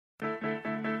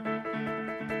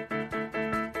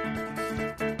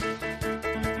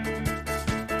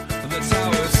That's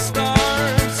how it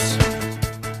starts.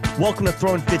 Welcome to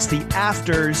Throwing Fits, the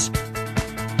afters. We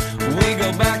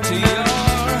go back to your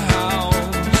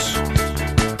house.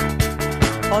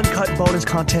 Uncut bonus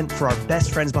content for our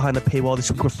best friends behind the paywall.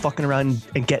 This week we're fucking around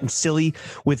and getting silly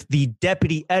with the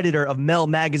deputy editor of Mel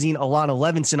Magazine, Alana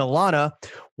Levinson. Alana,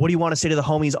 what do you want to say to the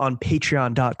homies on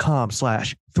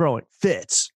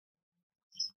patreon.com/throwingfits?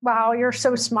 Wow, you're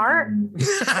so smart.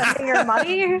 Spending your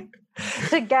money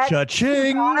to get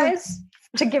Cha-ching. guys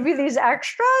to give you these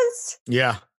extras.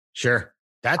 Yeah, sure.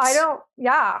 That's I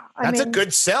a mean,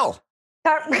 good sell.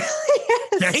 that really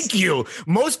is. Thank you.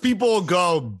 Most people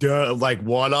go, duh, like,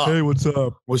 what up? Hey, what's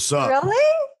up? What's up? Really?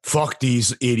 Fuck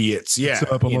these idiots. Yeah.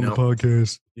 What's up? I'm on the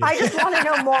podcast. I just want to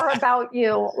know more about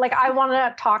you. Like, I want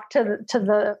to talk to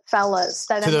the fellas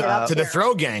that To ended up the here.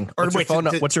 throw gang. Or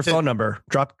What's your phone number?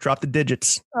 Drop the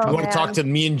digits. Oh, You want to man. talk to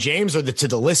me and James or to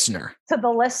the listener? To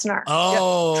the listener.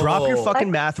 Oh, Drop your fucking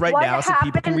Like, math right what now so people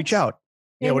can happened reach out.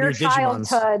 Yeah, in what are your your Digimons?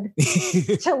 childhood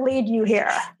to lead you here.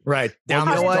 right down Well,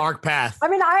 you this know what? dark path. I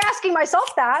mean, I'm asking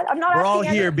myself that. I'm not We're asking all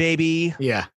here, baby.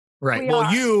 Yeah. Right. We Well,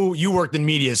 are. you worked in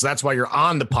media, so that's why you're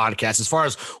on the podcast. As far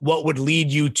as what would lead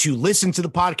you to listen to the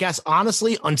podcast,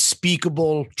 honestly,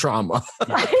 unspeakable trauma.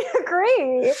 I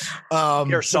agree.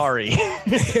 You're sorry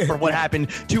for what happened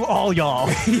to all y'all.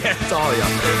 Yeah, it's all y'all.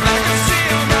 I can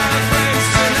see all my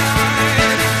friends